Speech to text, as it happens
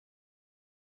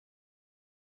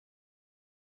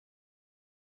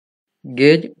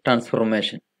gauge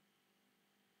transformation.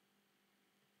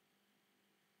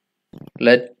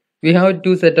 Let we have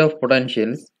two set of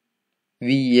potentials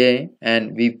VA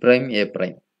and V prime A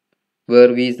prime,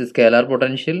 where V is the scalar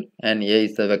potential and A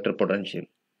is the vector potential,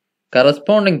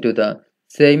 corresponding to the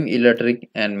same electric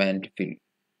and magnetic field.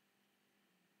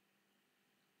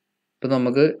 ഇപ്പോൾ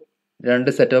നമുക്ക് രണ്ട്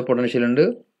set of potential ഉണ്ട്.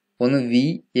 ഒന്ന് V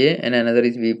A and another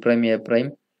is V prime A prime.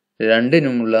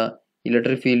 രണ്ടിനുമുള്ള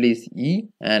electric field is E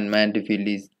and magnetic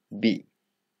field is B.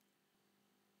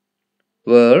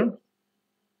 Where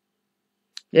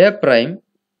A prime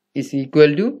is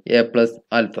equal to A plus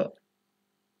alpha.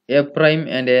 A prime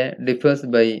and A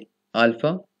differs by alpha.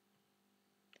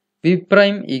 V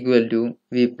prime equal to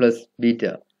V plus beta.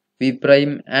 V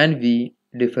prime and we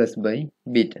differs by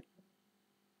beta.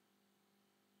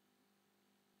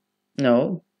 Now,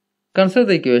 consider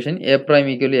the equation a prime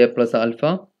equal to a plus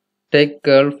alpha. Take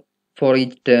curl for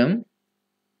each term.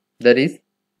 That is,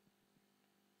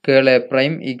 curl a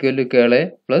prime equal to curl a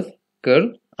plus curl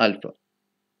alpha.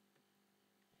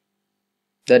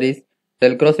 That is,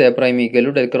 del cross a prime equal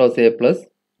to del cross a plus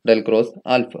del cross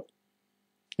alpha.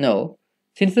 Now,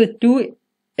 since the two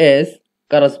a's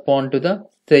correspond to the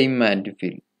same magnetic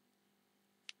field,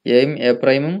 aയും a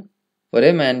prime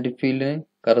ഒരേ magnetic field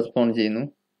correspond ചെയ്യുന്നു.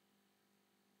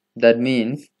 That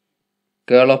means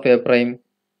curl of A prime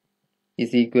is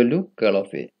equal to curl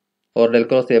of A, or del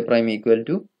cross A prime equal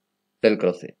to del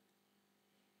cross A.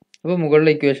 അപ്പോൾ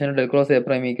മുകളിലെ equation del cross A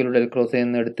prime equal to del cross A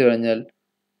എന്ന് എടുത്തു കഴിഞ്ഞാൽ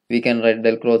we can write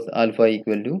del cross alpha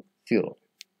equal to 0.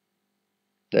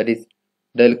 That is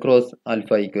del cross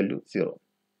alpha equal to 0.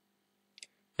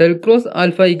 Del cross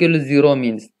alpha equal to 0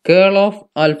 means curl of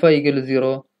alpha equal to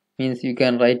 0 means you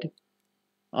can write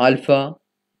alpha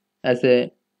as a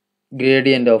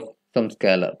gradient of some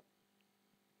scalar.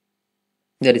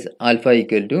 That is alpha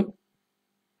equal to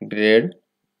grade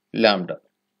lambda.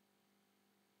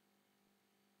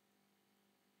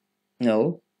 Now,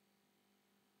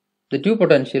 the two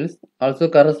potentials also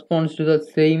corresponds to the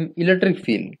same electric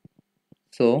field.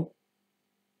 So,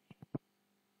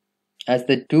 as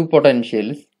the two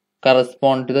potentials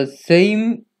correspond to the same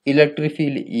electric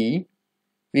field E,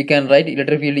 we can write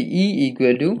electric field E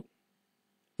equal to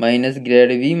minus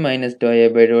grade V minus dou A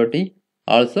by dou T.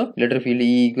 Also, electric field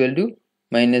E equal to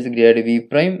minus grade V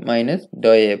prime minus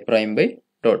dou A prime by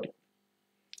dou T.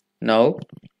 Now,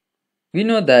 we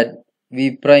know that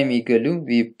V prime equal to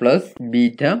V plus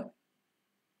beta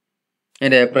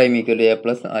and A prime equal to A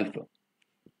plus alpha.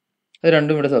 അത്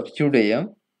രണ്ടും ഇവിടെ substitute ചെയ്യാം.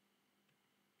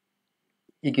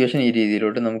 Equation ഈ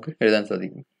രീതിയിലോട്ട് നമുക്ക് എഴുതാൻ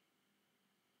സാധിക്കും.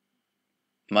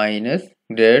 Minus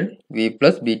grade V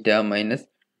plus beta minus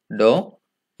Dr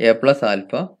A plus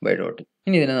alpha by dot.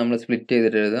 ഇനി ഇതിനെ നമ്മൾ സ്പ്ലിറ്റ്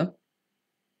ചെയ്തിട്ട് എഴുതാം.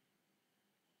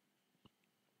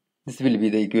 This will be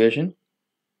the equation.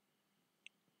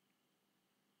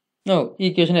 No ഈ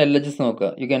ഇക്വേഷൻ എൽ എച്ച് എസ് നോക്കുക.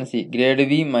 You can see grade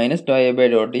V minus Dr A by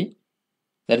dot T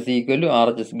that's equal to R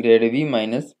H S grade V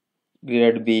minus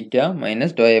grade beta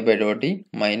minus Dr A by dot T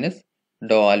minus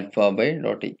Dr alpha by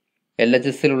dot T. L H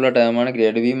എസിലുള്ള ടേമാണ്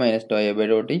grade V minus Dr A by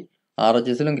dot T. R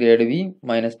H എസിലും grade V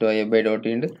minus Dr A by dot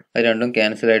T ഉണ്ട്. അത് രണ്ടും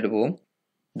cancel ആയിട്ട് പോകും.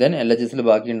 Then L H എസിൽ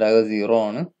ബാക്കി ഉണ്ടാകുക 0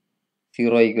 ആണ്.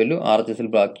 0 equal to R H എസിൽ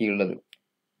ബാക്കിയുള്ളത്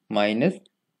minus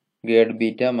grade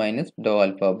beta minus Dr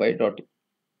alpha by dot T.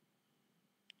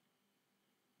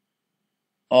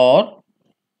 Or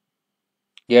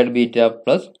grade beta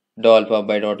plus Dr alpha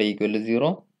by dot equal to 0.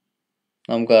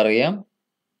 നമുക്കറിയാം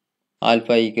alpha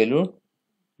equal to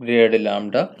grade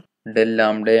lambda. Del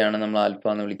ലാംഡയാണ് നമ്മൾ alpha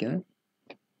എന്ന് വിളിക്കുന്നത്.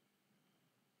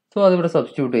 സോ അതിവിടെ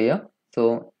substitute ചെയ്യുക. So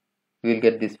will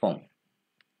get this form.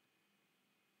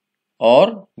 Or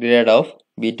grade of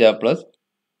beta plus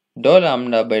dou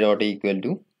lambda by dot equal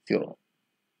to 0.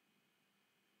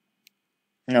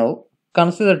 Now,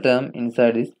 consider the term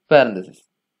inside this parenthesis.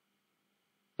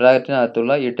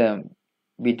 ബ്രാക്കറ്റിനകത്തുള്ള ഈ term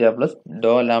beta plus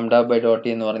Dr lambda by dot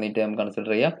എന്ന് പറയുന്ന ഈ term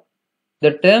consider ചെയ്യാം.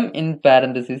 The term in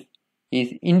parenthesis is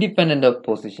independent of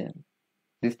position.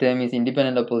 This term is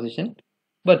independent of position,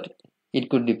 but it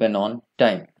could depend on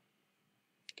time.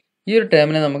 ഈ ഒരു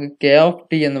ടേമിനെ നമുക്ക് K of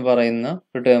T എന്ന് പറയുന്ന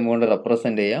ഒരു ടേം കൊണ്ട്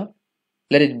റെപ്രസെന്റ് ചെയ്യാം.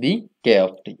 Let it be K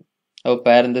of T. അപ്പോൾ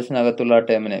പാരന്തസിനകത്തുള്ള ആ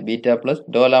ടേമിനെ beta plus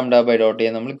Dr lambda by dot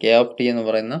ടിയെ നമ്മൾ കെ ഓഫ് ടി എന്ന്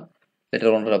പറയുന്ന ലെറ്റർ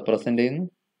കൊണ്ട് റെപ്രസെന്റ് ചെയ്യുന്നു.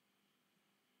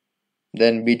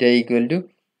 Then beta equal to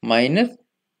minus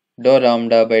Dr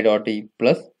lambda by dot T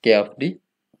plus K of T.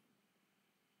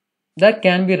 That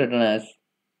can be written as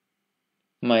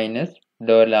minus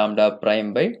Dr lambda prime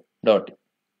by dot T.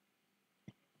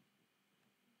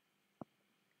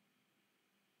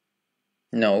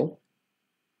 Now,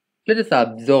 let us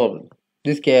absorb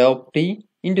this k of t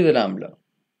into the lambda.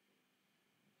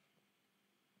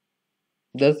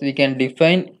 Thus, we can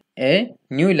define a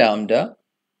new lambda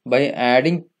by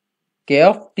adding k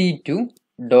of t to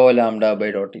dou lambda by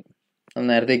dot t.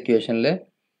 നേരത്തെ ഇക്വേഷനിൽ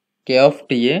k of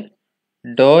t യെ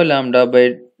dou lambda by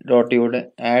dot t യോട്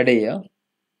add ചെയ്യുക.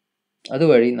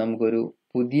 അതുവഴി നമുക്കൊരു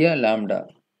പുതിയ lambda,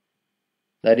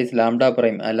 that is lambda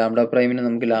prime, ആ lambda പ്രൈമിനെ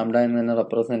നമുക്ക് ലാംഡ എന്ന് തന്നെ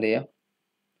റെപ്രസെന്റ് ചെയ്യാം.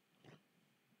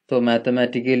 So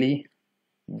mathematically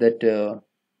that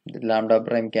lambda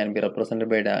prime can be represented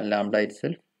by lambda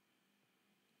itself.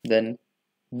 Then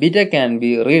beta can be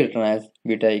rewritten as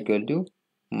beta equal to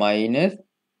minus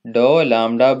dou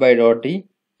lambda by dot t,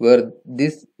 where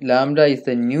this lambda is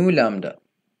the new lambda.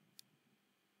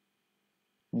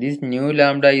 This new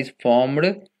lambda is formed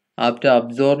after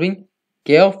absorbing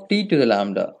k of t to the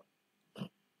lambda,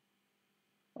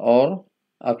 or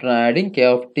after adding k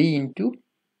of t into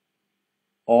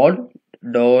odd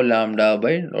dou lambda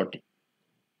by dot t.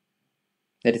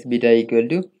 That is beta equal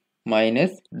to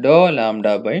minus dou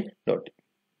lambda by dot t.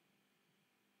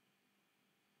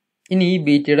 ഇനി ഈ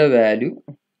ബീറ്റയുടെ value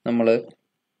നമ്മൾ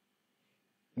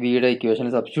വിയുടെ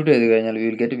ഇക്വേഷനിൽ substitute ചെയ്ത് കഴിഞ്ഞാൽ we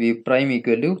will get V prime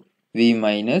equal to V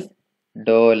minus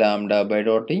Dr lambda by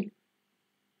dot T.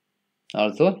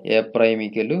 Also A prime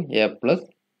equal to A plus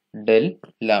del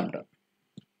lambda.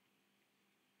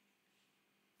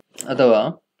 അഥവാ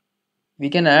we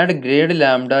can add grade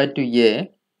lambda two A,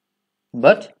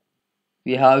 but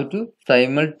we have to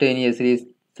simultaneously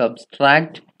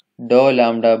subtract dou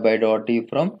lambda by dot t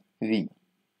from v.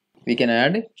 We can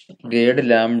add grade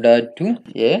lambda to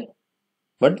a,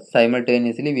 but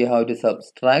simultaneously we have to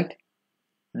subtract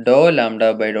dou lambda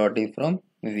by dot t from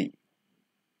v.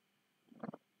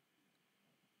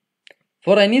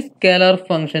 For any scalar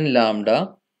function lambda,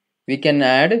 we can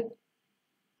add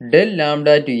del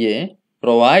lambda to a,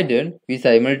 provided we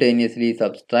simultaneously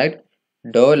subtract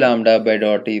dou lambda by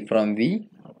dot t from v.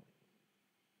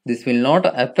 This will not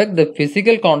affect the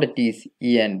physical quantities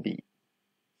E and B.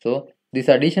 So this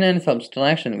addition and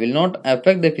subtraction will not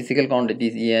affect the physical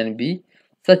quantities E and B.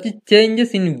 Such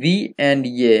changes in V and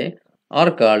A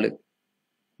are called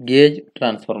gauge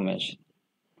transformation.